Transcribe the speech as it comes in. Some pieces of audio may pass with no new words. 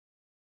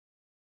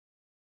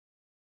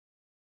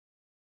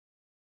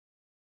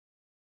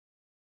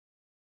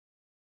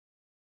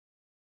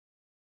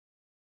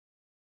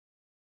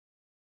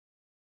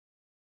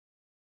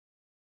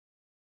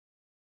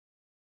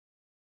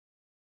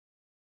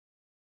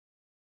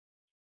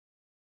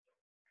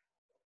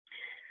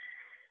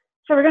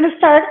So we're going to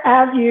start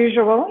as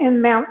usual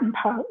in mountain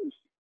pose.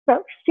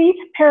 So feet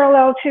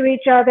parallel to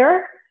each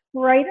other,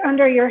 right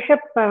under your hip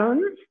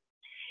bones.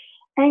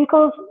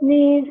 Ankles,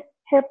 knees,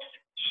 hips,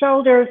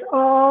 shoulders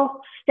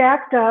all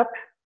stacked up.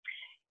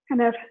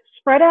 Kind of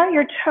spread out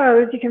your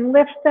toes. You can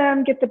lift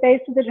them, get the base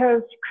of the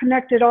toes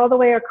connected all the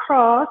way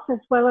across, as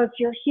well as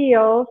your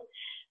heels.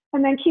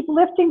 And then keep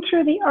lifting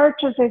through the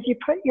arches as you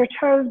put your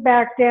toes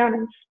back down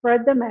and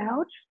spread them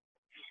out.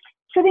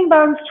 Sitting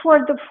bones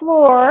toward the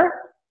floor,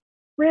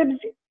 ribs,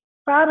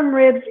 bottom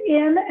ribs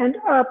in and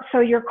up so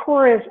your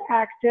core is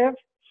active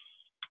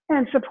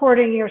and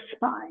supporting your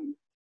spine.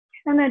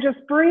 And then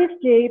just breathe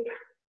deep.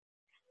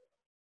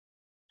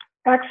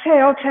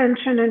 Exhale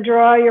tension and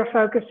draw your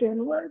focus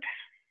inward.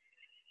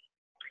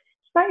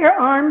 Let your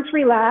arms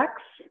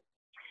relax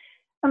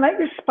and let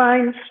your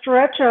spine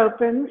stretch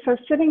open. So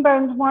sitting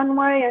bones one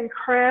way and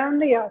crown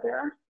the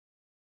other.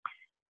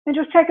 And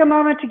just take a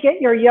moment to get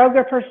your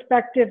yoga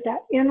perspective, that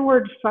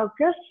inward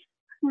focus.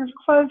 Just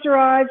close your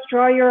eyes,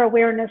 draw your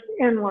awareness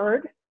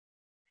inward.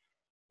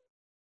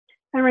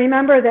 And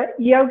remember that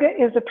yoga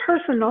is a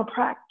personal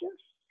practice.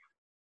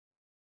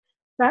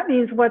 That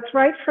means what's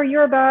right for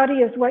your body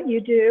is what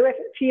you do. If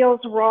it feels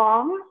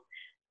wrong,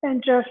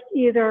 then just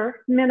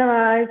either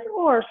minimize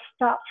or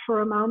stop for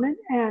a moment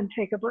and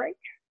take a break.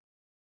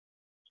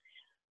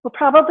 We'll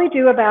probably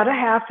do about a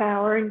half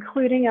hour,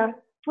 including a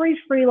brief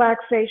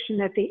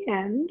relaxation at the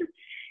end.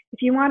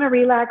 If you want to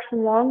relax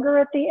longer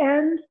at the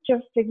end,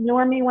 just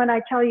ignore me when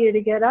I tell you to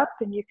get up,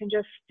 and you can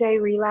just stay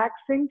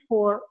relaxing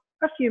for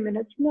a few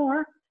minutes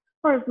more,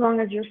 or as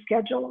long as your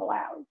schedule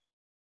allows.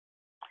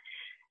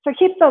 So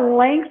keep the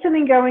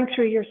lengthening going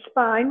through your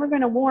spine. We're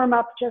going to warm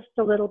up just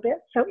a little bit.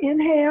 So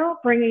inhale,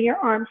 bringing your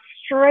arms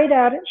straight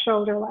out at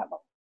shoulder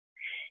level.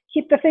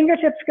 Keep the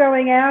fingertips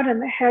going out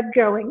and the head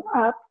going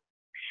up.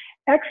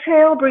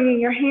 Exhale,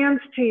 bringing your hands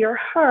to your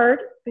heart,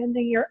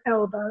 bending your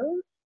elbows.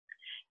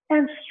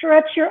 And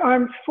stretch your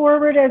arms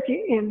forward as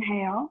you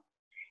inhale.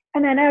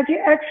 And then as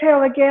you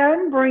exhale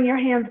again, bring your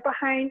hands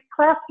behind,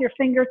 clasp your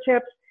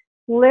fingertips,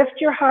 lift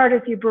your heart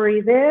as you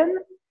breathe in,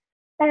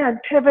 and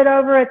pivot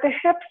over at the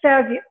hips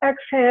as you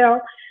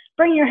exhale.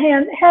 Bring your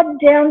head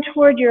down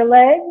toward your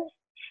legs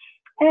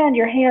and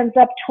your hands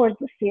up towards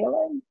the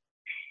ceiling.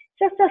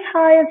 Just as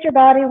high as your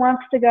body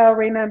wants to go.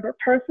 Remember,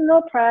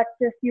 personal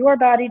practice, your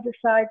body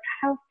decides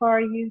how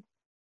far you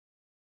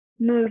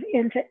move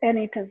into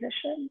any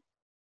position.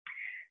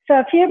 So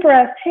a few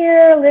breaths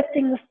here,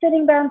 lifting the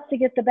sitting bones to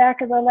get the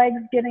back of the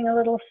legs getting a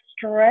little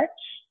stretch.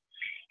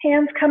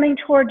 Hands coming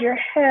toward your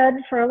head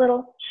for a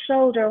little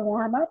shoulder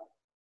warm up.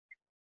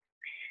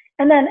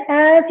 And then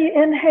as you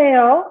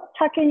inhale,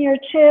 tuck in your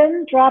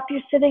chin, drop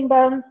your sitting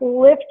bones,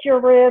 lift your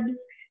ribs,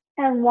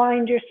 and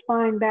wind your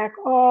spine back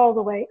all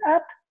the way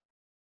up.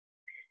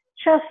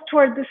 Chest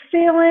toward the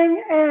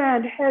ceiling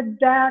and head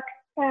back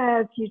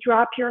as you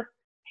drop your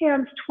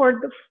hands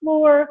toward the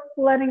floor,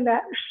 letting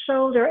that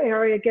shoulder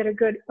area get a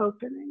good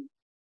opening.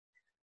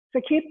 So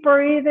keep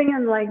breathing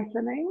and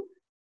lengthening.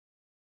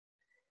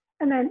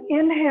 And then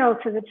inhale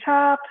to the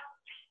top,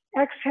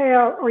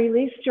 exhale,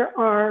 release your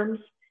arms,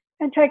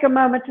 and take a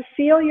moment to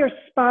feel your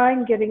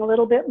spine getting a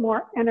little bit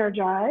more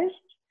energized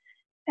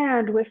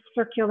and with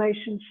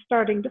circulation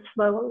starting to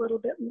flow a little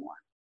bit more.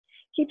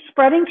 Keep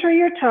spreading through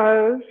your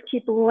toes,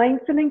 keep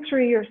lengthening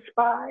through your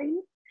spine.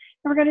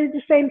 And we're going to do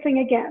the same thing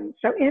again.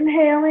 So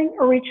inhaling,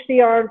 reach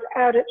the arms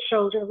out at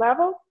shoulder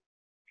level.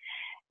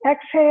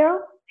 Exhale,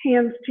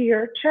 hands to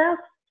your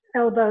chest,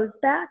 elbows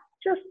back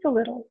just a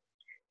little.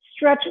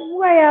 Stretch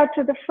way out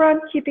to the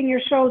front, keeping your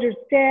shoulders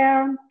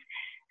down.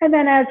 And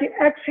then as you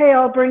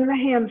exhale, bring the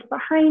hands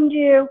behind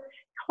you.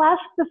 Clasp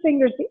the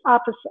fingers the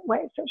opposite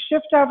way. So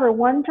shift over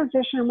one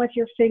position with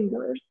your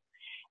fingers.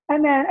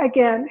 And then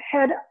again,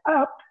 head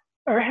up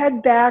or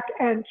head back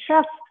and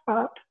chest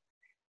up.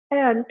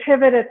 And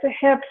pivot at the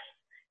hips,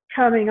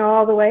 coming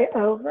all the way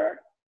over.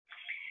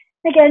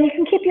 Again, you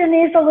can keep your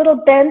knees a little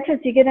bent as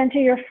you get into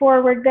your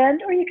forward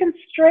bend, or you can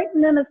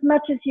straighten them as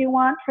much as you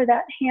want for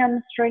that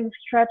hamstring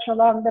stretch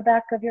along the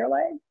back of your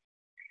leg.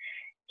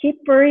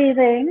 Keep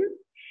breathing.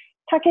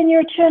 Tuck in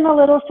your chin a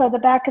little so the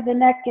back of the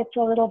neck gets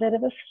a little bit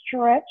of a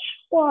stretch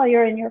while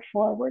you're in your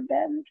forward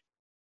bend.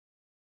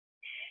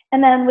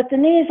 And then with the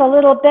knees a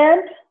little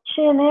bent,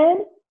 chin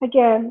in,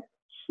 again,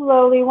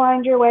 slowly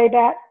wind your way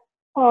back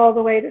all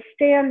the way to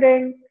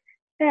standing,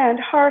 and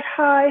heart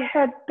high,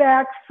 head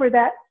back for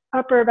that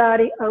upper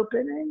body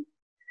opening.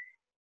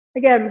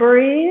 Again,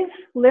 breathe,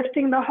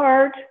 lifting the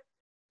heart,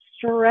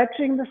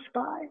 stretching the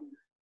spine.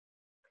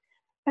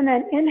 And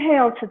then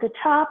inhale to the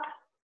top,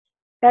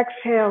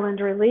 exhale and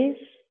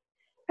release.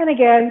 And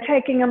again,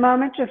 taking a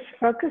moment, just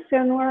focus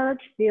inward,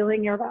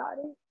 feeling your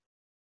body.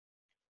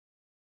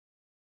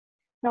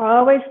 Now,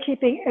 always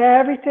keeping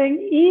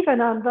everything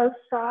even on both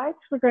sides.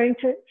 We're going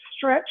to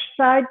stretch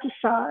side to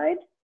side.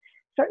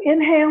 So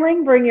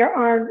inhaling, bring your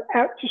arms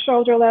out to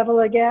shoulder level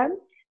again.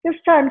 This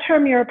time,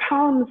 turn your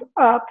palms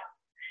up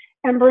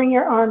and bring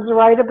your arms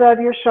right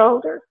above your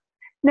shoulders.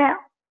 Now,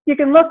 You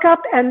can look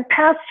up and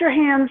pass your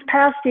hands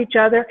past each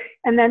other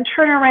and then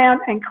turn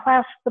around and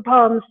clasp the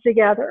palms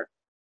together.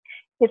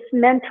 It's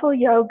mental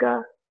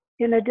yoga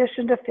in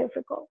addition to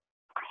physical.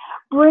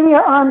 Bring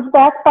your arms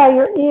back by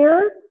your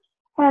ears.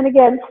 And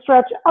again,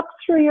 stretch up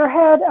through your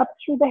head, up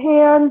through the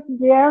hands,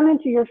 down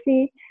into your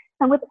feet.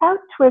 And without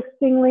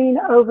twisting, lean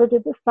over to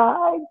the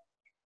side.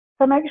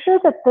 So make sure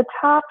that the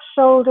top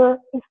shoulder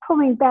is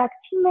pulling back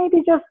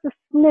maybe just a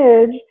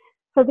smidge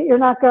so that you're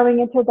not going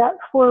into that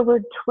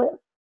forward twist.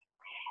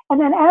 And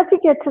then as you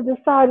get to the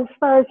side, as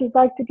far as you'd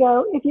like to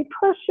go, if you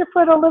push your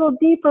foot a little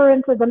deeper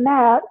into the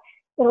mat,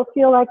 it'll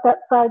feel like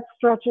that side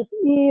stretches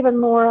even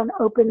more and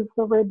opens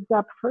the ribs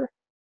up for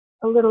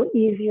a little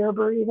easier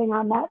breathing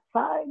on that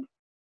side.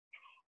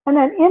 And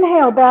then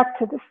inhale back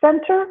to the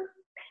center.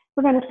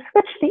 We're going to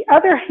switch the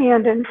other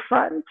hand in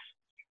front.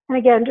 And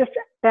again, just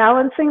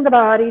balancing the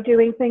body,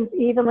 doing things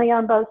evenly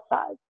on both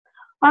sides.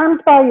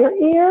 Arms by your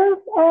ears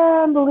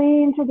and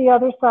lean to the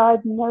other side,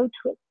 no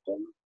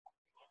twisting.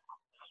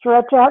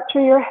 Stretch out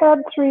through your head,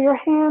 through your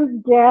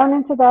hands, down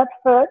into that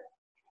foot.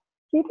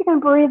 See if you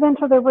can breathe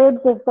into the ribs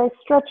as they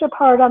stretch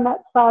apart on that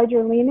side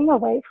you're leaning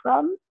away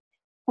from.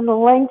 And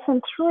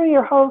lengthen through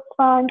your whole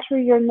spine,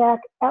 through your neck,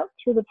 out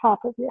through the top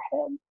of your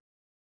head.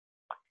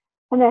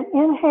 And then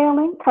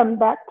inhaling, come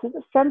back to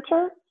the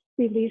center.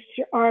 Release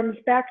your arms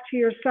back to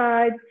your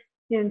side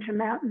into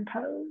mountain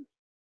pose.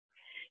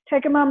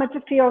 Take a moment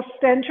to feel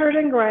centered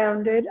and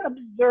grounded,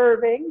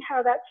 observing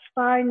how that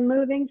spine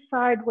moving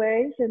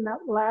sideways in that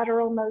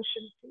lateral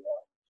motion feels.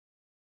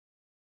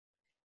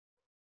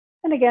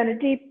 And again, a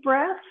deep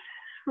breath,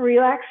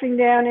 relaxing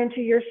down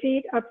into your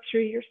feet, up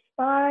through your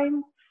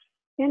spine.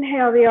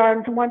 Inhale the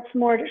arms once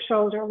more to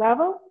shoulder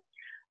level,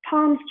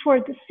 palms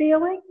toward the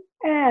ceiling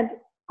and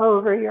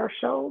over your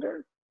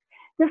shoulders.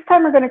 This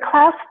time we're going to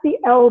clasp the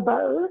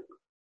elbows.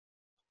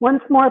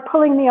 Once more,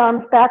 pulling the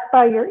arms back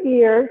by your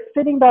ears,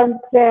 sitting bones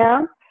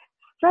down.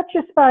 Stretch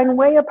your spine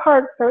way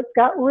apart so it's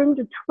got room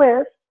to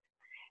twist.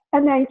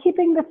 And then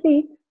keeping the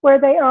feet where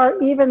they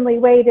are evenly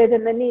weighted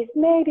and the knees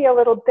maybe a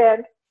little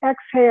bent.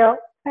 Exhale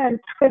and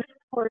twist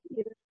toward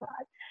either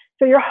side.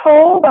 So your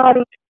whole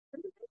body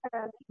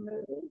as you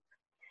move.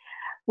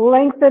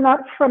 Lengthen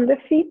up from the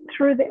feet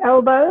through the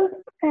elbows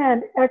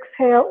and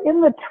exhale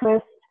in the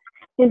twist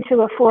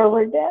into a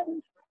forward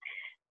bend.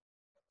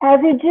 As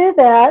you do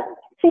that,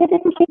 see if you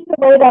can keep the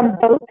weight on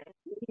both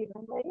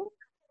evenly.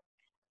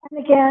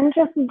 And again,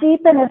 just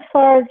deepen as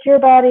far as your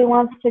body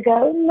wants to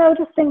go,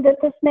 noticing that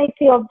this may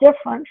feel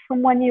different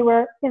from when you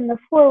were in the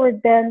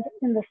forward bend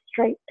in the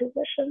straight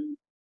position.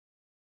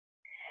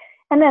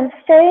 And then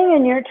staying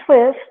in your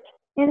twist,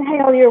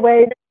 inhale your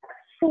way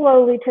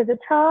slowly to the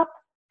top.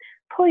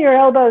 Pull your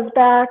elbows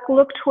back,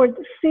 look toward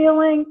the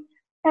ceiling,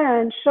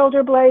 and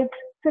shoulder blades,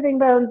 sitting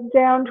bones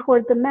down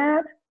toward the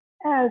mat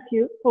as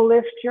you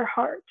lift your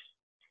heart.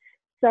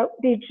 So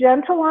be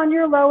gentle on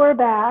your lower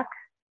back,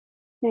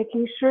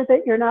 making sure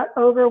that you're not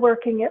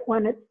overworking it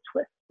when it's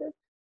twisted.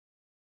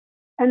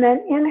 And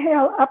then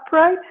inhale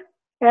upright,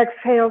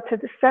 exhale to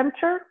the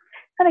center.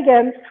 And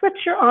again, switch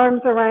your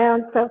arms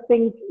around so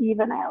things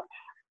even out.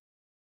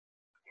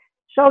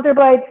 Shoulder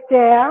blades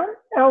down,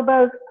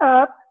 elbows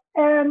up,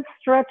 and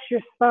stretch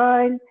your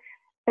spine.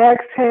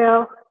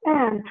 Exhale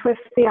and twist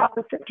the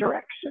opposite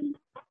direction.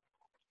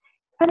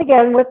 And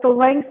again, with the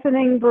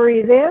lengthening,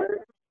 breathe in.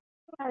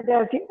 And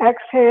as you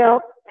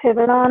exhale,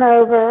 pivot on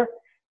over,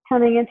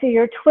 coming into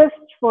your twist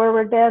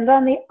forward bend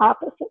on the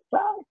opposite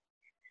side.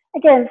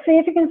 Again, see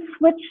if you can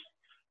switch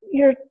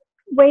your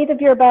weight of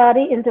your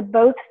body into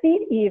both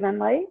feet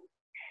evenly.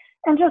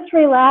 And just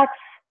relax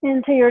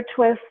into your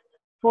twist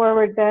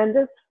forward bend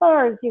as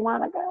far as you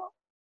want to go.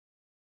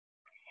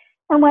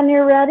 And when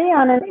you're ready,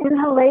 on an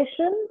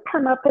inhalation,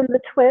 come up in the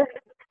twist,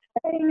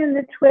 staying in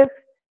the twist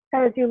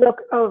as you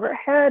look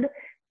overhead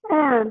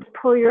and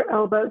pull your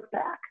elbows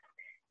back.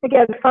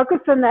 Again, focus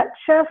on that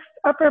chest,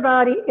 upper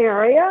body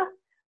area,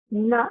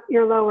 not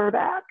your lower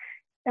back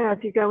as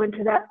you go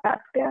into that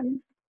back bend.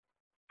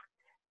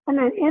 And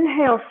then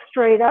inhale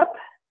straight up,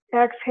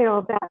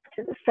 exhale back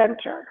to the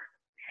center.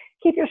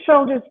 Keep your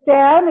shoulders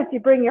down as you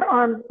bring your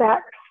arms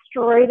back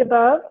straight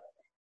above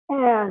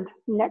and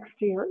next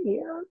to your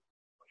ear.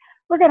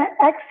 We're going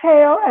to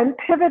exhale and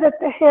pivot at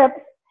the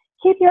hips.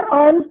 Keep your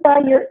arms by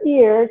your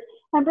ears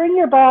and bring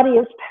your body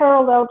as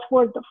parallel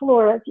toward the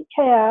floor as you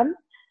can.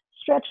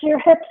 Stretch your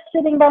hips,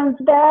 sitting bones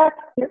back,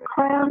 your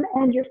crown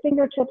and your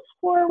fingertips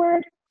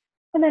forward,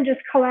 and then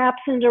just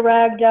collapse into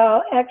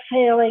ragdoll,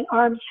 exhaling,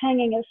 arms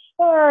hanging as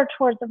far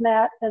toward the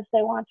mat as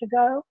they want to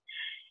go.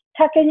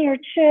 Tuck in your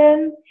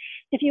chin.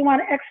 If you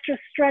want extra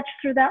stretch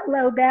through that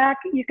low back,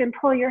 you can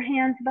pull your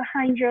hands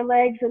behind your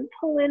legs and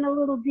pull in a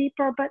little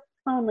deeper, but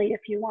only if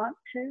you want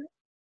to.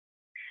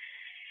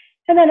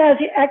 And then as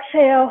you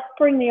exhale,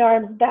 bring the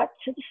arms back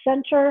to the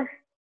center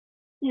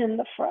in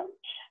the front.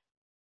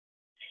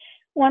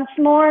 Once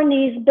more,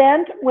 knees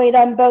bent, weight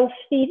on both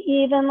feet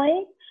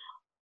evenly.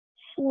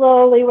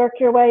 Slowly work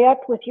your way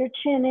up with your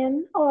chin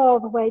in all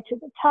the way to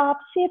the top.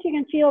 See if you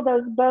can feel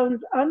those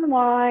bones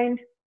unwind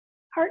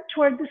heart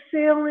toward the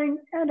ceiling.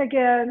 And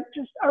again,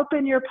 just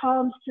open your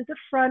palms to the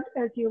front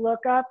as you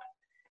look up.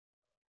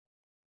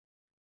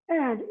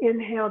 And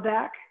inhale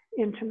back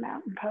into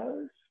mountain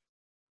pose.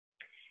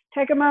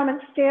 Take a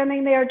moment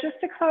standing there just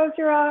to close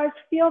your eyes.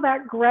 Feel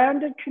that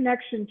grounded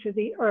connection to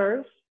the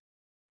earth.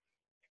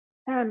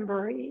 And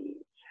breathe.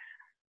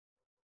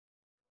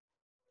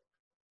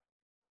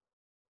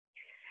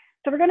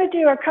 So we're going to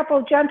do a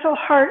couple gentle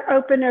heart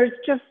openers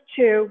just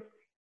to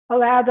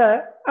allow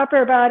the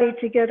upper body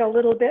to get a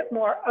little bit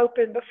more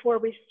open before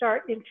we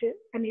start into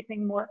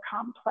anything more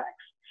complex.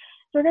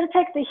 So we're going to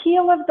take the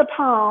heel of the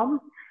palm,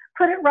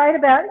 put it right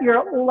about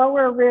your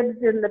lower ribs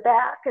in the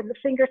back and the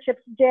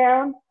fingertips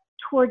down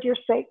toward your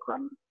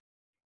sacrum.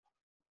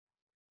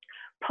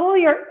 Pull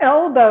your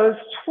elbows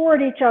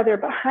toward each other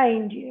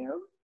behind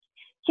you.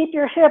 Keep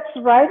your hips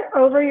right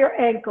over your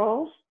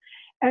ankles,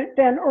 and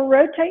then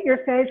rotate your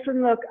face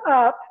and look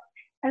up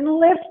and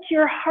lift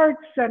your heart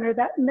center,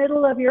 that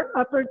middle of your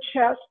upper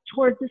chest,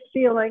 towards the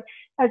ceiling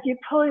as you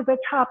pull the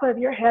top of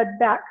your head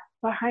back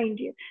behind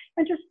you.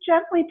 And just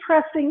gently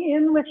pressing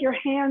in with your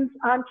hands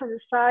onto the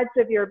sides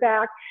of your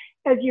back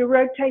as you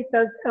rotate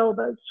those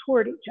elbows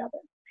toward each other.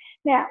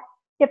 Now,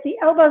 if the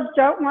elbows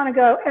don't want to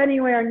go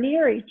anywhere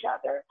near each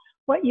other,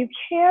 what you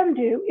can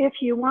do, if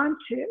you want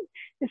to,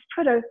 is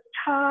put a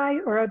tie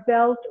or a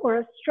belt or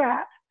a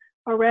strap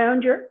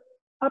around your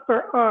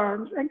upper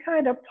arms and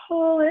kind of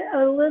pull it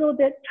a little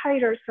bit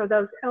tighter so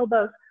those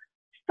elbows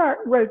start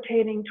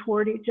rotating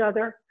toward each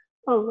other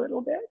a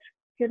little bit,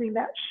 getting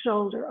that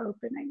shoulder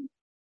opening.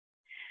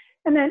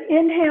 And then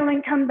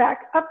inhaling, come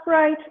back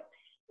upright.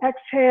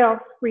 Exhale,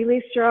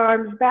 release your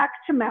arms back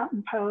to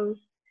mountain pose.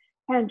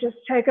 And just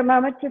take a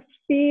moment to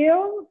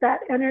feel that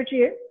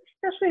energy,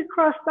 especially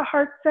across the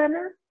heart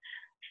center,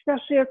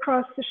 especially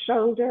across the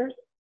shoulders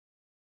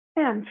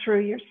and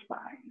through your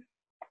spine.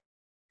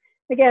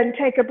 Again,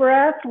 take a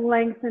breath,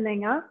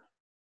 lengthening up.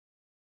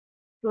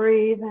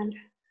 Breathe and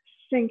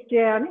sink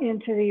down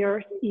into the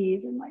earth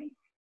evenly.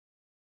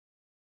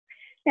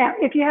 Now,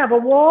 if you have a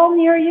wall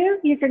near you,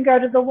 you can go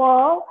to the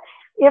wall.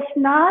 If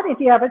not, if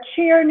you have a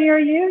chair near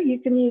you, you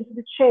can use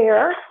the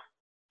chair.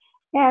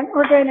 And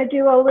we're going to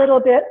do a little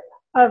bit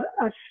of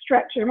a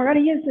stretch. And we're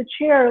going to use the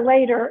chair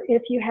later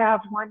if you have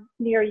one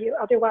near you.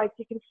 Otherwise,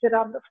 you can sit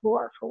on the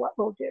floor for what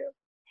we'll do.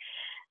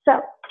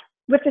 So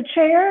with the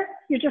chair,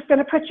 you're just going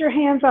to put your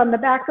hands on the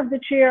back of the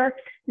chair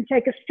and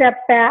take a step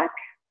back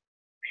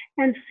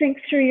and sink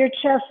through your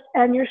chest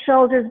and your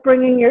shoulders,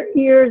 bringing your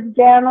ears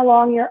down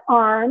along your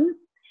arms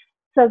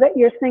so that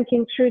you're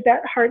sinking through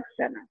that heart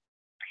center.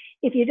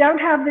 If you don't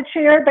have the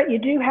chair, but you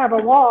do have a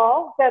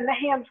wall, then the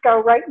hands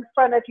go right in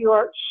front of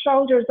your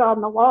shoulders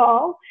on the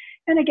wall.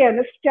 And again,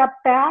 a step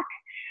back,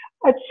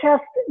 a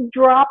chest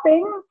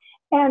dropping,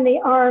 and the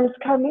arms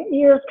coming,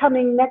 ears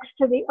coming next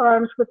to the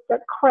arms with the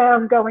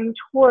crown going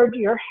toward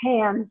your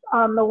hands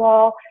on the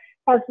wall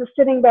as the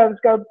sitting bones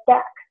go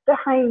back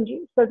behind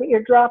you so that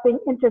you're dropping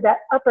into that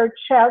upper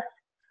chest,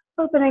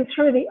 opening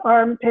through the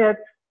armpits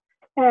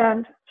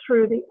and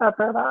through the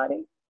upper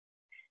body.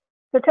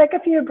 So take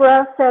a few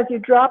breaths as you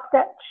drop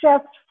that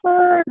chest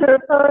further,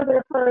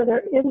 further,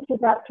 further into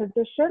that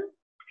position,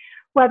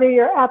 whether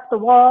you're at the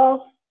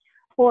wall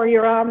or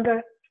you're on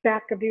the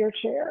back of your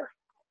chair.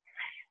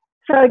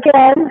 So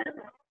again,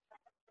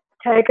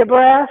 take a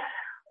breath,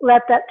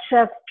 let that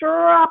chest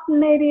drop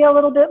maybe a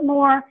little bit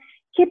more.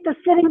 Keep the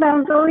sitting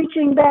bones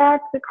reaching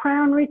back, the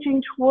crown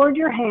reaching toward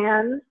your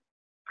hands.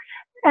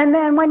 And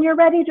then when you're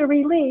ready to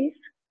release,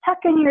 tuck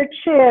in your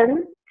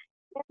chin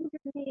and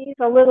your knees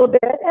a little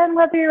bit. And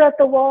whether you're at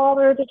the wall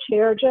or the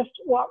chair, just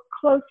walk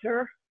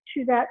closer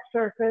to that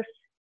surface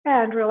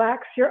and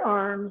relax your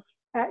arms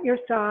at your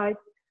side,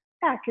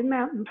 back in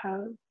mountain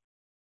pose.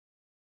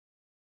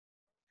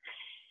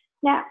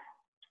 Now,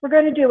 we're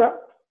going to do a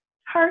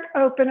heart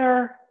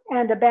opener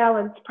and a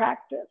balance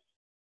practice.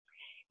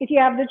 If you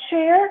have the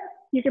chair,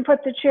 you can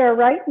put the chair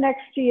right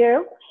next to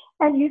you,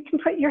 and you can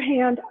put your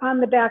hand on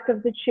the back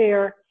of the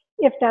chair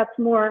if that's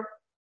more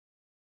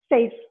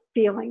safe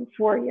feeling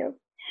for you.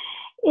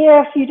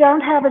 If you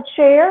don't have a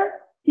chair,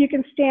 you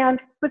can stand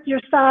with your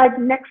side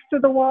next to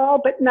the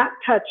wall, but not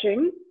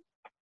touching.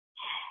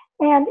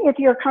 And if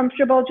you're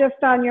comfortable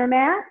just on your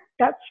mat,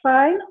 that's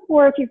fine.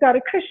 Or if you've got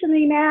a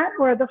cushiony mat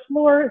or the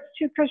floor is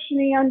too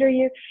cushiony under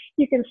you,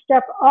 you can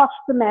step off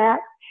the mat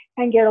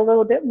and get a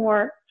little bit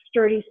more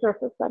sturdy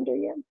surface under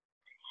you.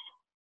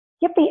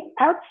 Get the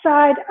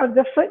outside of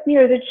the foot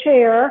near the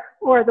chair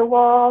or the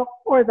wall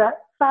or the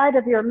side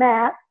of your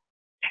mat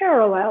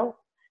parallel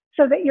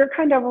so that you're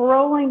kind of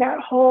rolling that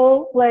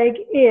whole leg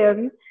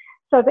in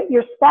so that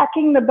you're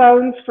stacking the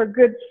bones for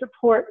good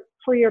support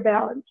for your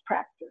balance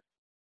practice.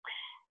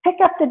 Pick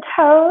up the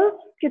toes,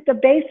 get the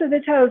base of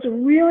the toes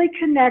really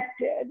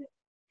connected.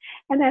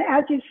 And then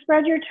as you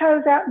spread your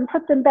toes out and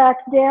put them back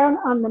down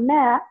on the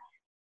mat,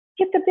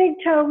 get the big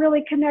toe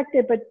really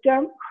connected, but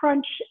don't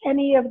crunch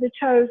any of the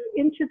toes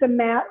into the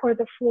mat or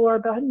the floor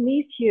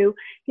beneath you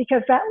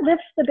because that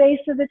lifts the base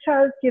of the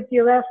toes, gives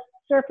you less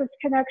surface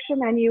connection,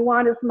 and you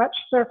want as much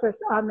surface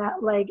on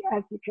that leg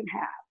as you can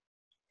have.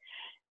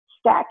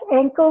 Stack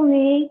ankle,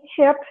 knee,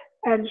 hip,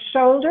 and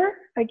shoulder,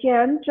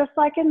 again, just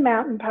like in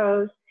mountain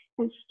pose,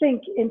 and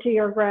sink into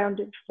your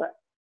grounded foot.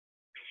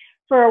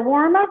 For a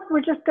warm-up,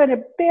 we're just going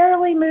to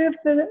barely move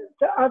the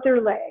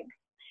other leg.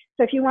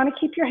 So if you want to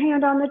keep your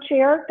hand on the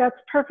chair, that's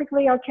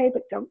perfectly okay,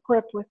 but don't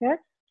grip with it,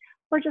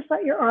 or just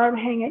let your arm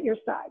hang at your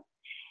side.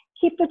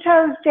 Keep the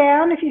toes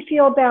down if you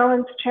feel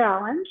balance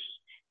challenged.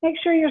 Make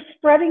sure you're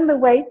spreading the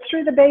weight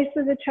through the base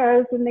of the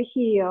toes and the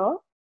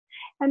heel.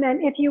 And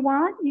then if you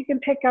want, you can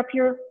pick up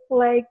your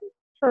leg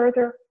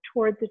further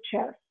toward the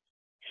chest.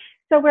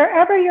 So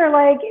wherever your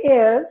leg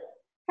is,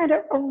 kind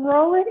of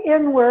roll it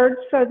inward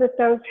so that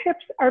those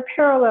hips are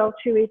parallel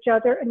to each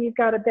other and you've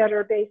got a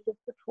better base of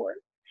support.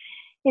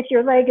 If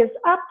your leg is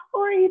up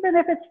or even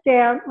if it's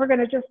down, we're going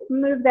to just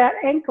move that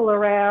ankle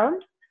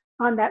around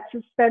on that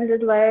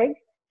suspended leg,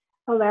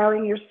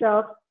 allowing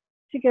yourself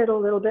to get a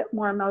little bit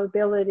more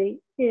mobility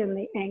in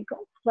the ankle.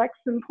 Flex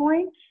and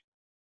point,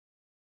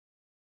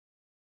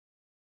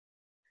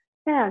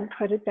 and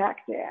put it back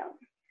down.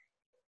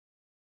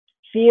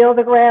 Feel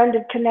the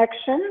grounded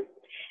connection,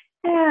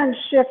 and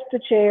shift the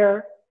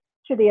chair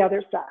to the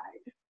other side.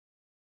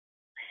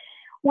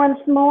 Once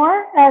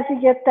more, as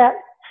you get that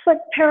foot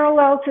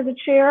parallel to the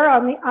chair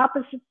on the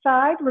opposite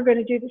side, we're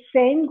going to do the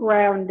same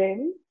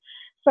grounding.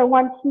 So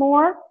once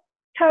more,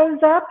 toes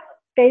up,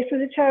 base of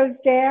the toes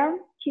down.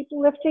 Keep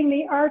lifting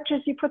the arch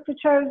as you put the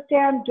toes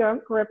down.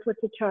 Don't grip with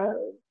the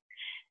toes.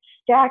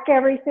 Stack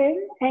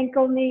everything,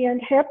 ankle, knee,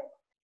 and hip,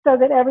 so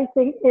that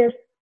everything is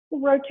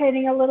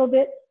rotating a little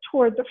bit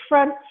toward the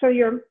front, so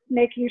you're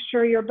making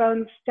sure your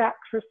bones stack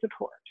for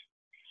support.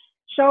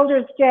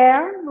 Shoulders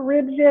down,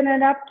 ribs in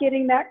and up,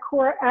 getting that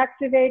core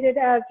activated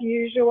as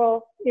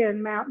usual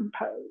in mountain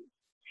pose.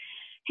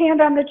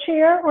 Hand on the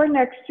chair or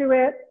next to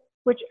it,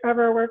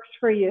 whichever works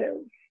for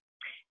you.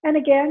 And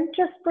again,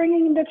 just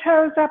bringing the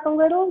toes up a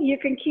little. You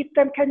can keep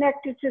them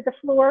connected to the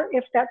floor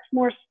if that's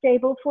more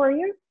stable for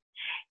you.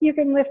 You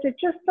can lift it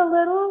just a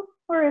little,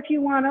 or if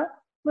you want a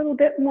little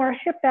bit more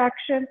hip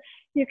action,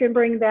 you can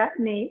bring that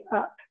knee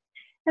up.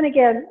 And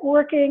again,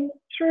 working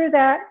through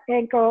that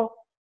ankle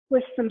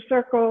with some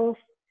circles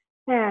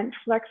and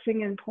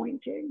flexing and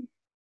pointing.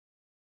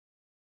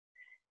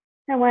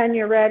 And when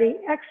you're ready,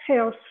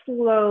 exhale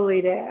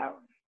slowly down.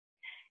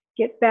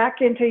 Get back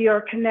into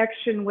your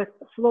connection with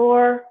the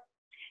floor.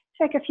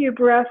 Take a few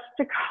breaths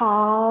to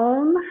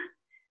calm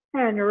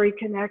and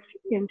reconnect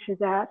into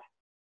that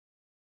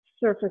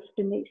surface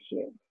beneath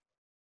you.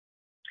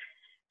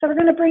 So we're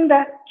going to bring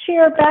the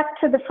chair back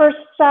to the first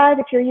side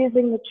if you're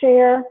using the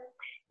chair.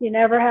 You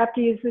never have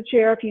to use the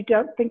chair if you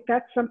don't think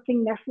that's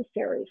something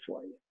necessary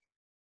for you.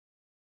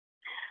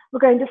 We're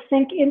going to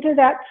sink into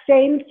that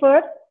same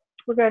foot.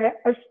 We're going to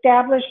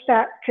establish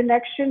that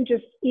connection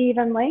just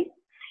evenly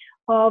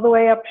all the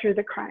way up through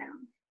the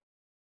crown.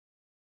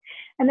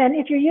 And then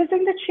if you're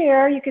using the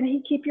chair, you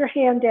can keep your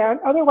hand down.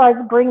 Otherwise,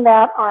 bring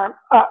that arm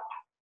up.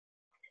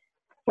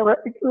 So we're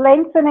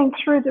lengthening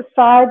through the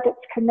side that's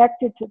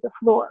connected to the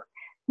floor.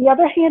 The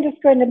other hand is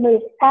going to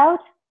move out,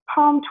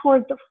 palm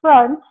toward the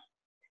front,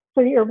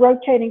 so that you're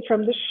rotating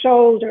from the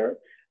shoulder,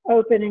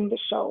 opening the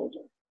shoulder.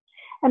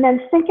 And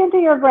then sink into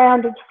your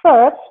grounded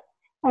foot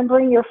and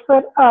bring your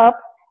foot up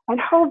and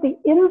hold the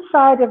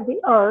inside of the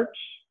arch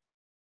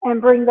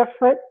and bring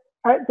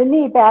the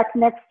knee back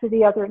next to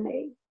the other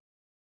knee.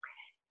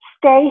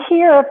 Stay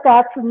here if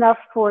that's enough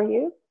for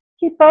you.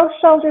 Keep both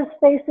shoulders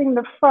facing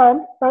the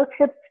front, both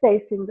hips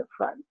facing the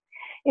front.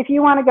 If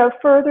you want to go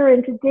further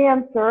into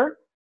dancer,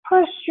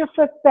 push your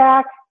foot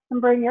back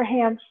and bring your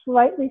hands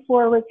slightly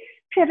forward,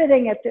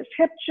 pivoting at this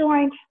hip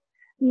joint,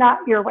 not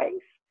your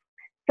waist.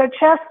 So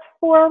chest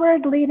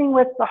forward, leading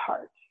with the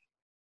heart.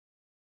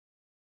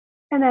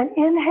 And then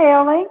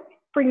inhaling,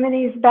 bring the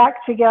knees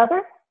back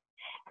together.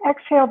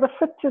 Exhale the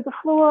foot to the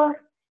floor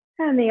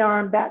and the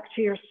arm back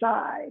to your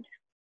side.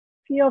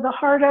 Feel the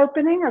heart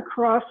opening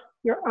across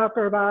your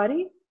upper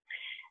body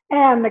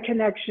and the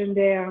connection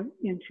down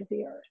into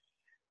the earth.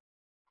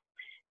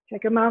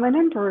 Take a moment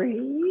and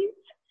breathe.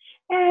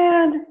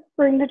 And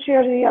bring the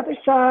chair to the other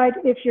side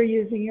if you're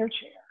using your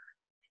chair.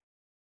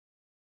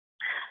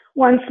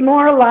 Once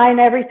more, line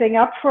everything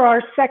up for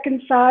our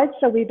second side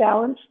so we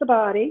balance the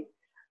body.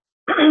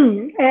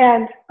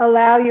 And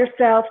allow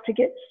yourself to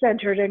get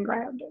centered and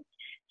grounded.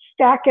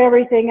 Stack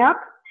everything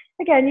up.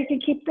 Again, you can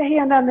keep the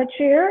hand on the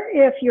chair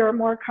if you're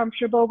more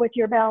comfortable with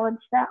your balance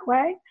that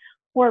way,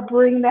 or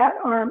bring that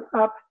arm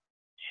up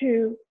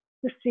to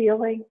the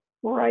ceiling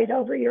right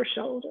over your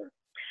shoulder.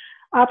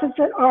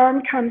 Opposite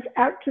arm comes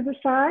out to the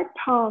side,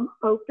 palm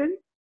open.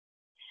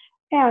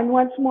 And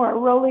once more,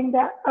 rolling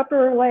that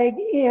upper leg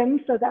in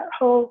so that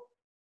whole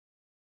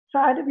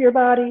side of your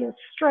body is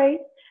straight.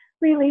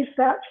 Release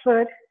that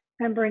foot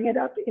and bring it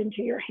up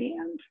into your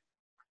hand.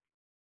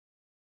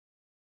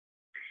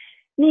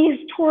 Knees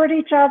toward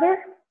each other.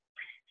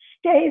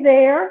 Stay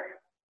there.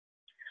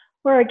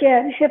 Or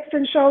again, hips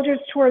and shoulders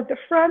toward the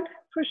front.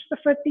 Push the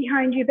foot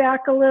behind you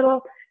back a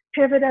little.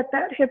 Pivot at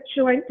that hip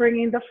joint,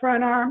 bringing the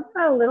front arm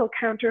a little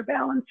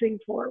counterbalancing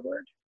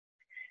forward.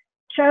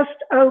 Chest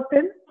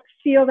open,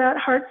 feel that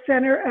heart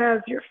center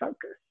as your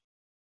focus.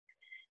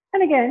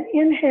 And again,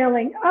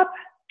 inhaling up,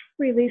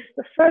 release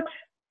the foot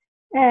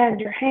and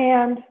your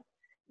hand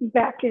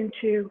back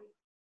into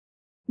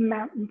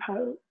mountain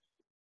pose.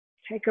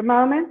 Take a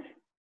moment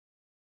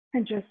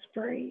and just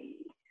breathe.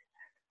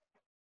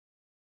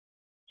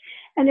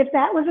 And if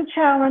that was a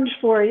challenge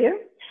for you,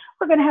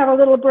 we're going to have a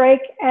little break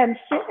and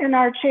sit in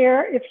our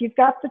chair if you've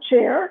got the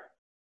chair.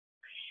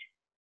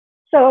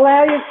 So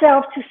allow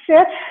yourself to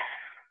sit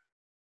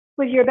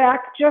with your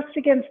back just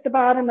against the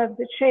bottom of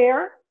the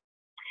chair.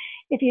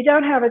 If you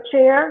don't have a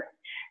chair,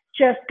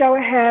 just go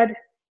ahead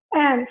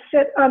and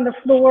sit on the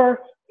floor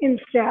in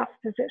staff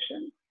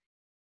position.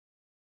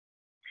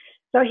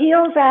 So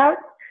heels out,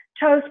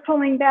 toes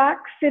pulling back,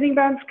 sitting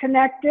bones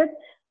connected,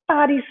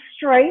 body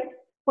straight,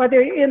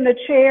 whether you're in the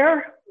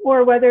chair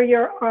or whether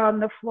you're on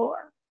the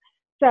floor.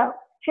 So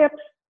hips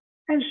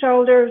and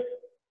shoulders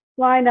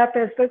line up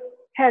as the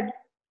head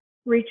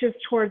reaches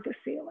toward the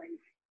ceiling.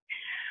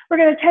 We're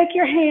going to take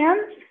your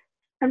hands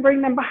and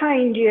bring them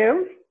behind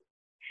you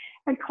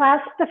and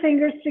clasp the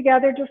fingers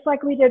together just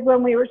like we did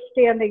when we were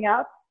standing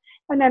up.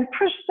 And then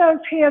push those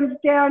hands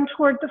down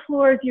toward the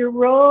floor as you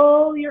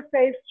roll your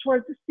face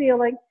towards the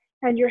ceiling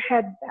and your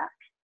head back.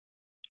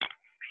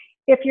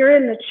 If you're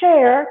in the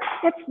chair,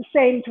 it's the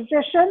same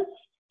position.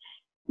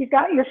 You've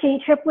got your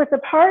feet hip width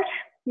apart,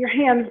 your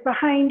hands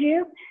behind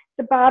you,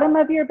 the bottom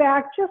of your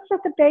back just at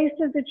the base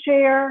of the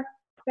chair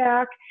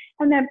back,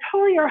 and then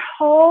pull your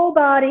whole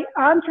body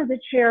onto the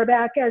chair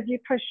back as you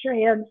push your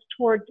hands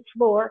toward the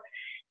floor.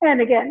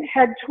 And again,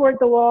 head toward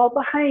the wall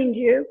behind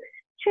you.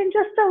 Chin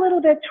just a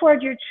little bit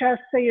toward your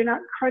chest so you're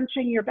not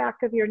crunching your back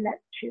of your neck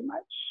too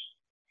much.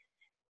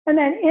 And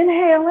then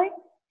inhaling,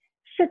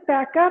 sit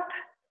back up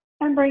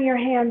and bring your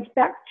hands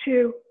back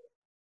to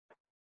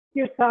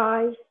your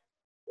thighs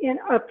in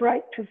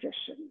upright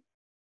position.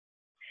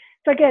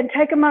 So again,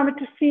 take a moment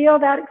to feel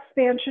that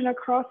expansion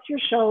across your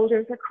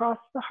shoulders, across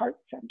the heart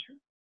center.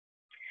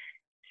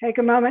 Take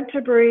a moment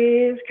to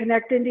breathe,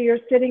 connect into your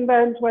sitting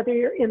bones, whether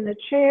you're in the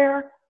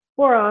chair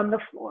or on the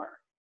floor.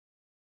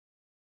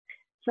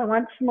 So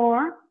once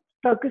more,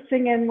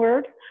 focusing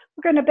inward,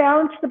 we're going to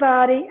balance the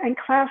body and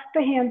clasp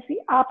the hands the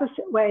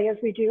opposite way as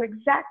we do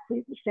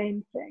exactly the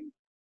same thing.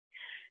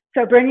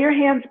 So bring your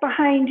hands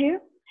behind you,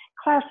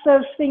 clasp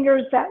those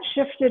fingers that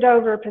shifted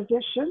over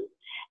position,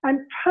 and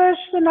push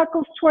the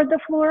knuckles toward the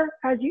floor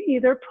as you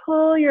either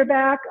pull your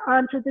back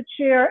onto the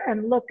chair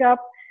and look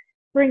up,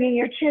 bringing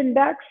your chin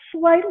back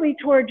slightly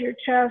toward your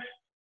chest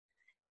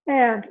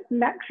and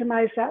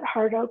maximize that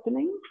heart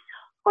opening.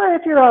 Or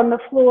if you're on the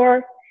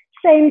floor,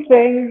 same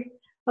thing,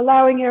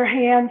 allowing your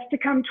hands to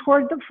come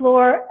toward the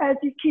floor as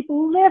you keep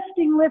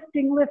lifting,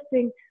 lifting,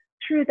 lifting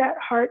through that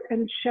heart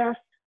and chest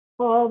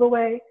all the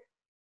way,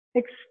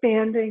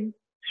 expanding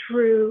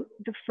through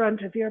the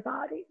front of your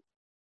body.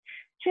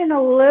 Chin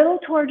a little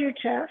toward your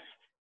chest,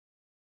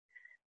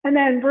 and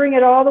then bring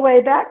it all the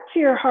way back to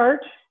your heart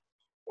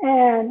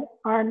and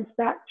arms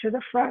back to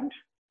the front,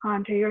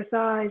 onto your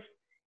thighs,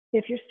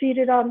 if you're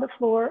seated on the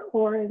floor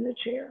or in the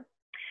chair.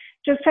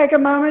 Just take a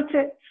moment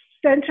to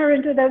center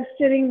into those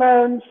sitting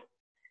bones,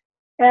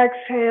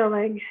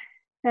 exhaling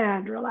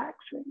and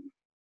relaxing.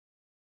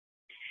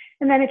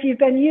 And then if you've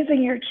been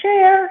using your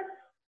chair,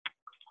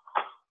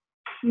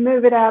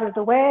 move it out of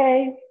the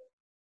way.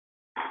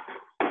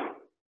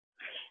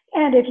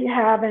 And if you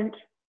haven't,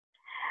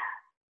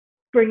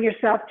 bring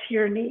yourself to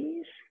your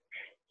knees.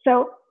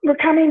 So we're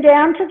coming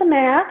down to the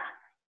mat,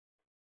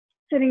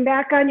 sitting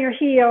back on your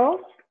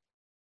heels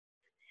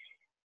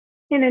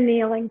in a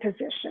kneeling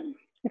position.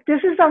 If this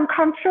is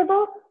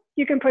uncomfortable,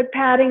 you can put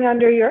padding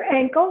under your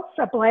ankles,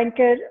 a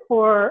blanket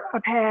or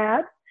a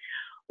pad,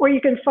 or you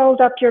can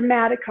fold up your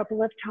mat a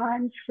couple of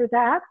times for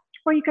that,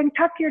 or you can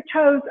tuck your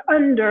toes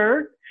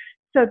under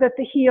so that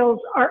the heels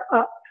are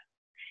up.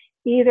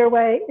 Either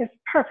way is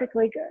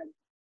perfectly good.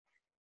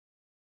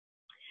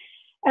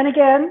 And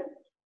again,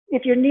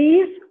 if your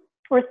knees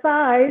or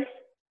thighs,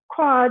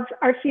 quads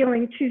are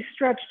feeling too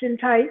stretched and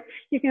tight,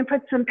 you can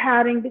put some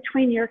padding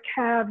between your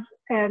calves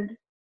and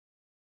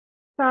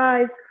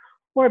thighs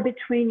or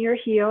between your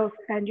heels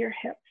and your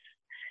hips.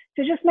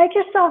 So just make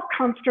yourself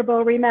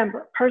comfortable.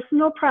 Remember,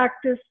 personal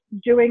practice,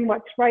 doing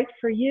what's right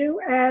for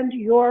you and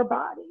your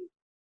body.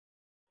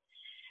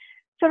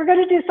 So we're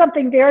going to do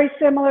something very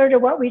similar to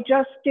what we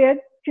just did,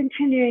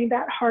 continuing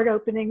that heart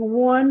opening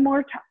one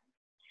more time.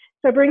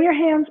 So bring your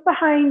hands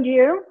behind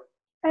you,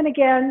 and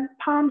again,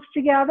 palms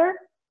together,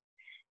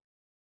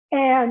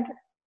 and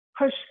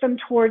push them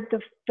toward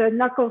the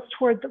knuckles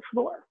toward the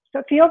floor.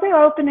 So feel the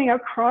opening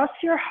across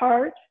your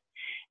heart,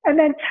 and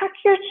then tuck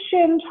your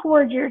chin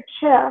toward your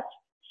chest.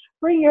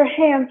 Bring your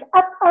hands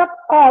up, up,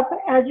 up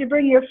as you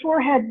bring your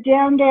forehead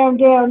down, down,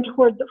 down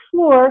toward the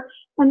floor,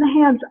 and the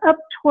hands up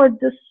toward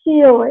the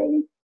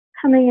ceiling,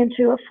 coming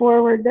into a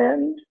forward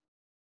bend.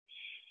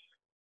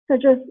 So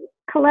just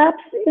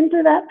collapse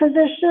into that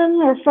position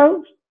or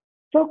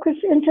focus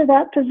into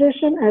that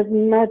position as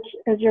much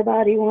as your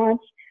body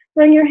wants.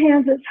 Bring your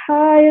hands as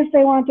high as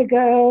they want to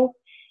go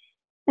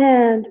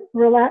and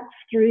relax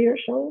through your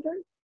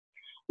shoulders.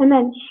 And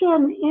then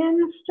chin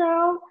in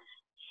still,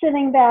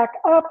 sitting back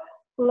up,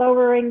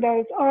 lowering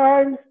those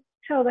arms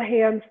till the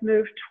hands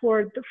move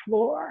toward the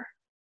floor.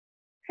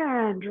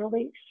 And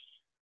release.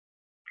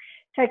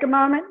 Take a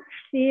moment,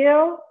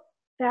 feel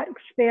that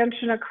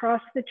expansion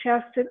across the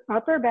chest and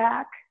upper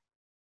back,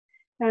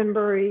 and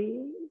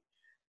breathe.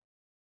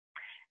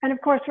 And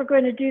of course, we're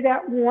going to do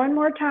that one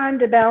more time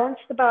to balance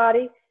the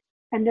body.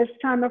 And this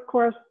time, of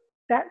course,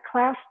 that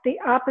clasp the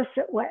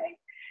opposite way.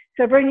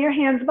 So bring your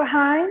hands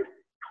behind,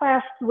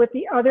 clasp with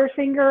the other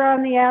finger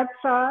on the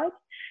outside.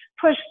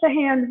 Push the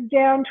hands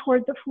down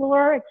toward the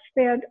floor,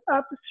 expand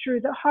up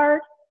through the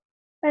heart.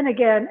 And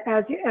again,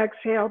 as you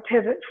exhale,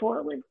 pivot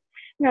forward.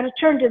 I'm going to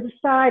turn to the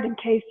side in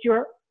case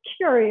you're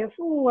curious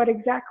what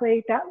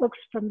exactly that looks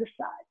from the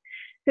side.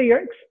 So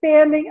you're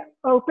expanding,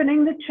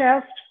 opening the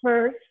chest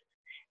first,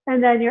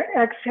 and then you're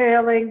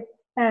exhaling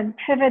and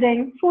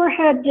pivoting,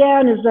 forehead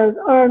down as those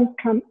arms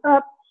come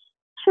up,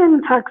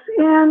 chin tucks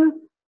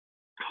in,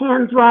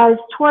 hands rise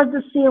toward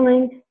the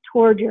ceiling,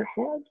 toward your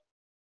head.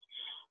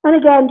 And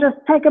again, just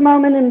take a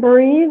moment and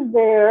breathe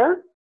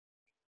there.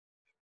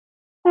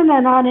 And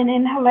then on an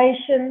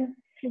inhalation,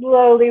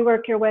 slowly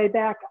work your way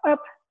back up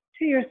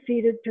to your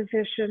seated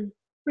position,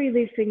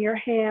 releasing your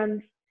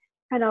hands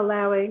and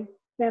allowing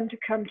them to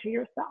come to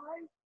your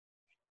thighs.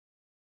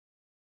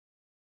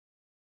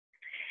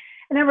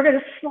 And then we're going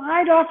to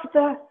slide off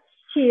the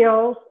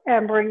heels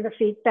and bring the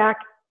feet back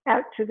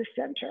out to the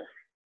center.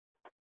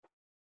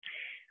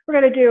 We're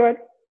going to do a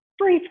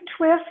brief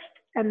twist,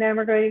 and then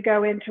we're going to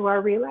go into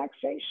our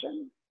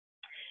relaxation.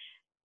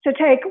 So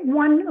take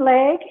one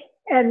leg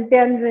and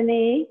bend the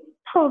knee,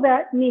 pull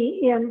that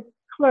knee in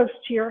close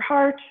to your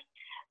heart,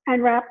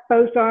 and wrap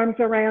both arms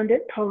around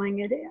it, pulling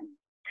it in.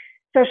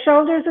 So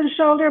shoulders and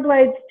shoulder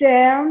blades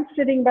down,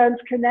 sitting bones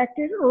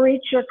connected,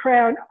 reach your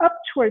crown up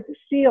toward the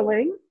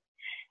ceiling.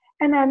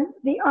 And then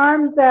the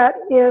arm that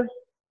is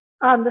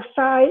on the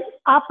side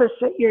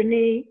opposite your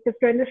knee is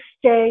going to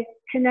stay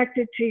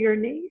connected to your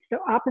knee. So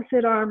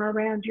opposite arm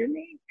around your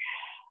knee.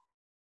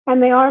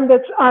 And the arm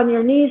that's on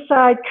your knee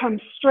side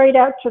comes straight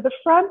out to the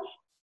front.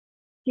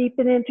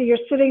 Deepen into your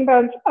sitting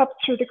bones up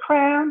through the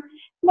crown.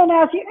 And then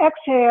as you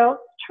exhale,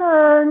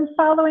 turn,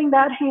 following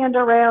that hand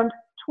around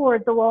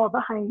toward the wall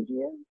behind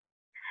you.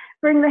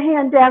 Bring the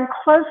hand down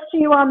close to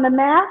you on the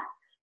mat.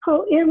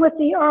 Pull in with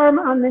the arm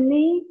on the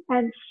knee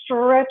and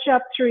stretch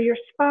up through your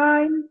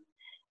spine.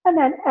 And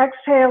then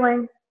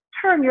exhaling,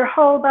 turn your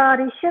whole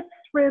body, hips,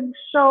 ribs,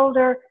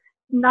 shoulder,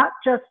 not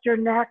just your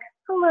neck,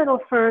 a little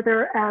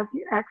further as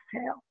you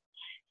exhale.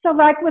 So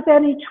like with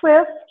any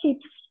twist, keep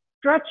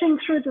stretching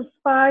through the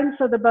spine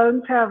so the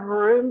bones have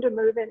room to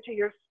move into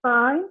your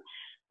spine.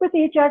 With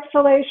each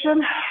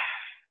exhalation,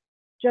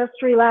 just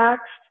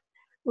relax,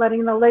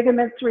 letting the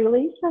ligaments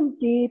release and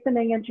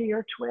deepening into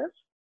your twist.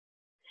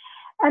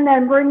 And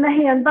then bring the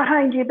hand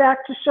behind you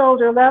back to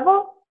shoulder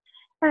level.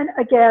 And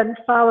again,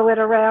 follow it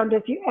around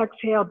as you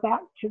exhale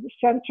back to the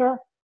center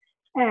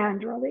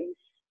and release.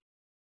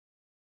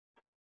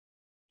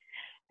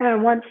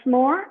 And once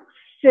more,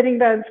 sitting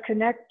bones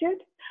connected.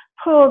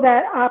 Pull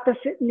that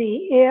opposite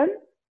knee in.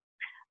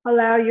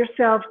 Allow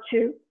yourself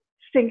to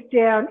sink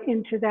down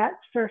into that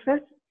surface.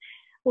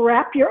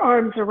 Wrap your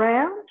arms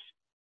around.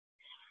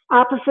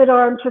 Opposite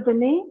arm to the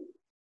knee.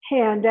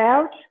 Hand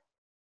out.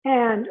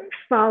 And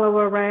follow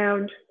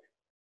around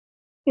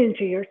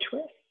into your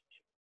twist.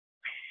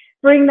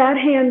 Bring that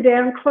hand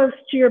down close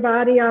to your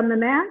body on the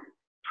mat.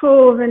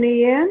 Pull the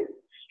knee in.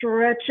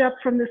 Stretch up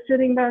from the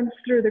sitting bones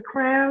through the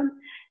crown.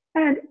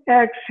 And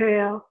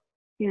exhale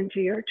into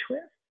your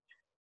twist.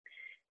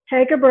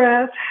 Take a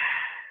breath.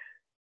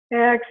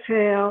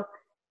 Exhale.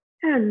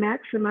 And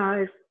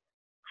maximize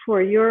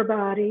for your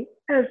body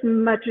as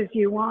much as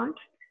you want.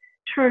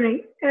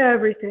 Turning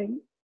everything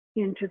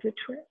into the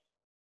twist.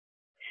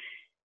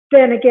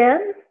 Then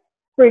again,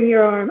 bring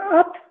your arm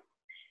up,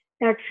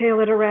 exhale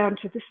it around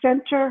to the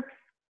center,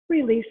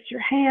 release your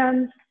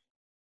hands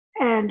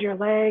and your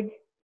leg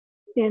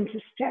into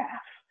staff.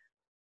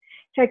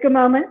 Take a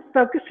moment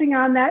focusing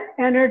on that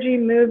energy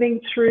moving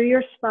through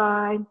your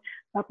spine,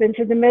 up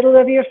into the middle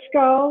of your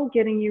skull,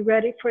 getting you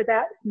ready for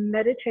that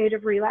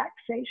meditative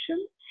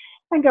relaxation,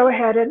 and go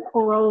ahead and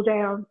roll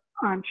down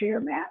onto your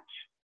mat.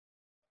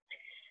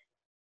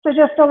 So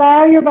just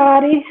allow your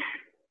body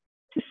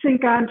to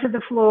sink onto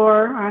the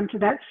floor, onto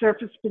that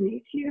surface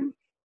beneath you.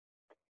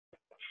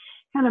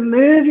 Kind of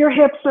move your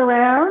hips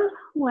around,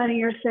 letting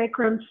your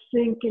sacrum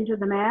sink into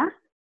the mat.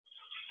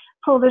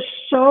 Pull the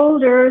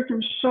shoulders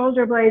and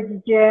shoulder blades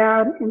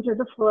down into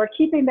the floor,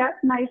 keeping that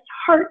nice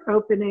heart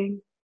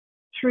opening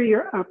through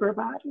your upper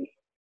body.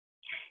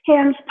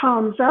 Hands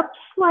palms up,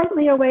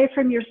 slightly away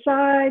from your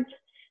sides,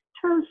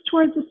 toes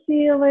towards the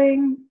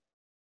ceiling,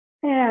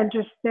 and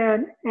just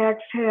then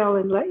exhale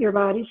and let your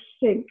body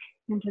sink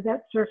into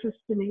that surface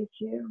beneath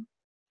you.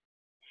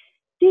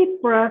 Deep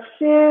breaths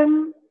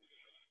in,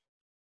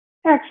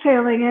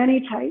 exhaling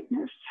any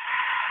tightness.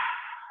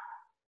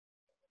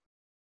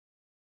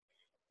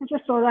 And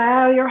just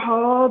allow your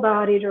whole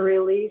body to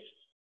release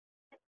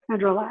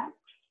and relax.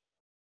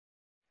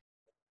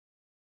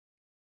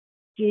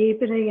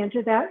 deepening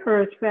into that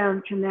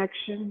earthbound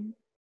connection,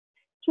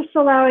 just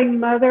allowing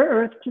Mother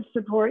Earth to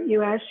support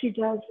you as she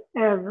does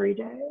every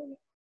day.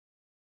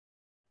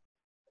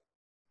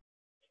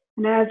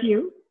 And as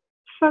you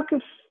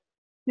focus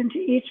into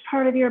each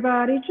part of your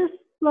body, just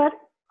let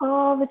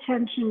all the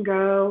tension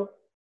go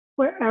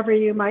wherever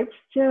you might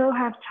still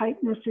have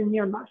tightness in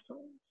your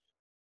muscles.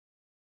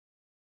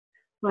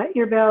 Let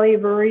your belly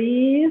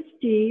breathe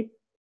deep,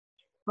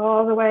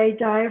 all the way,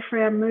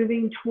 diaphragm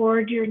moving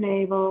toward your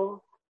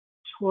navel,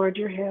 toward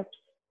your hips,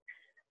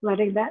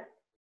 letting that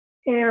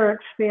air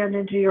expand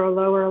into your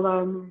lower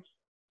lungs.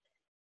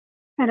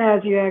 And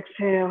as you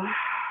exhale,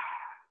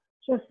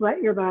 just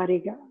let your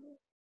body go.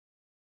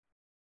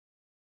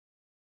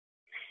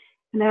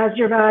 And as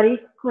your body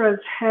grows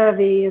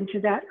heavy into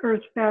that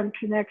earthbound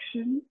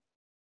connection,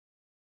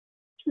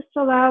 just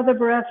allow the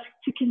breath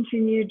to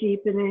continue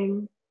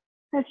deepening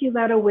as you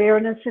let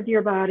awareness of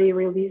your body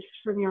release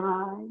from your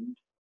mind.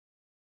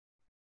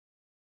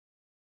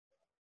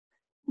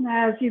 And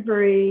as you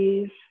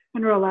breathe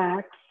and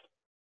relax,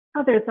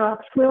 other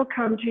thoughts will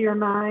come to your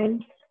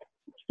mind.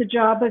 It's the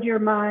job of your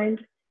mind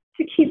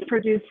to keep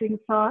producing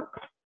thoughts.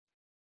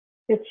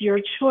 It's your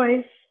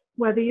choice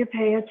whether you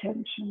pay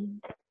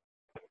attention.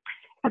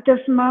 At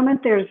this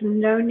moment, there's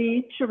no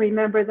need to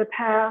remember the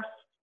past,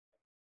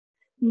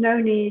 no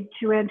need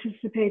to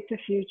anticipate the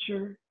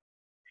future.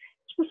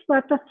 Just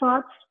let the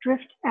thoughts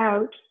drift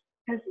out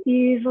as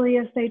easily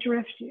as they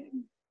drift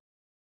in.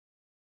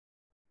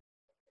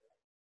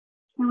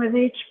 And with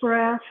each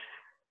breath,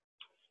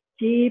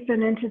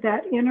 deepen into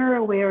that inner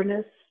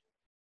awareness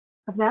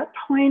of that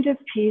point of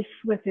peace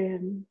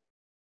within.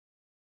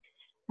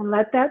 And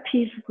let that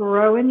peace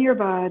grow in your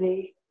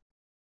body,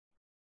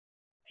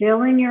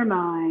 filling your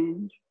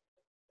mind,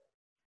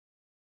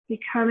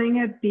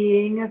 becoming a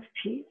being of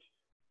peace.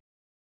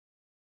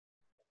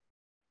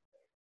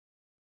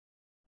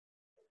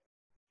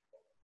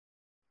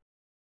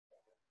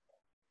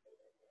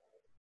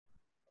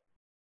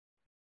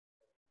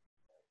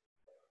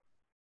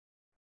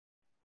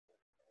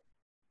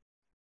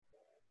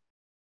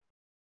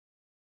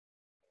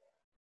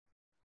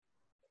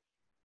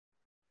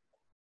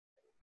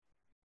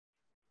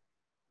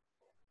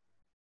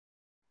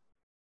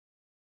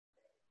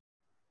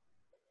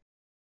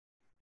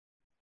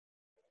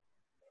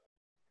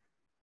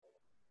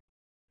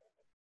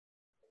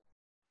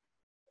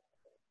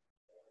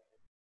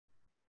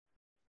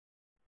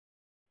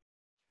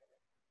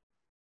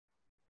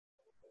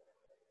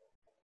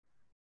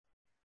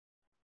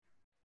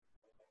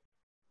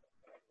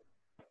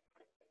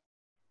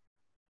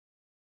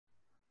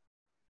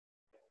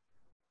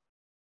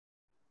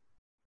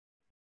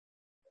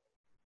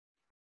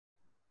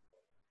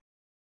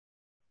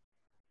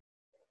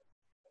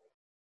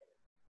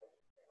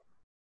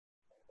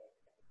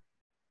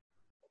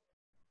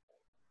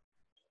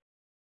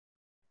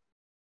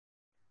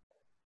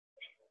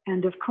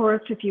 And of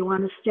course, if you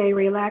want to stay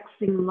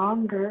relaxing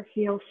longer,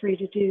 feel free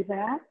to do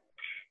that.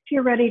 If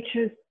you're ready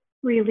to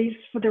release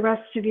for the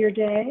rest of your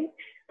day,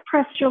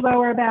 press your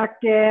lower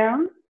back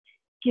down,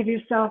 give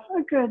yourself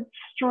a good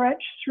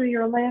stretch through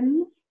your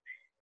limbs,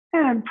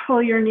 and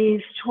pull your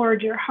knees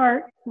toward your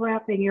heart,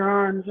 wrapping your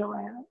arms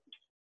around.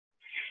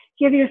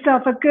 Give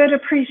yourself a good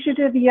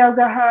appreciative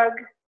yoga hug.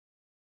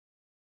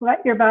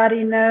 Let your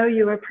body know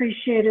you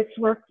appreciate its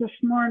work this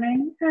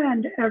morning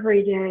and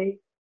every day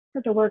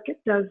for the work it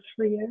does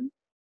for you.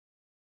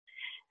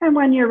 And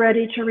when you're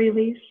ready to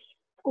release,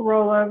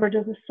 roll over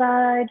to the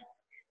side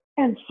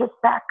and sit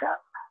back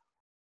up.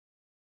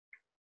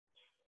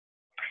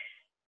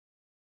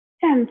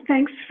 And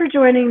thanks for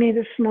joining me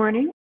this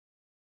morning.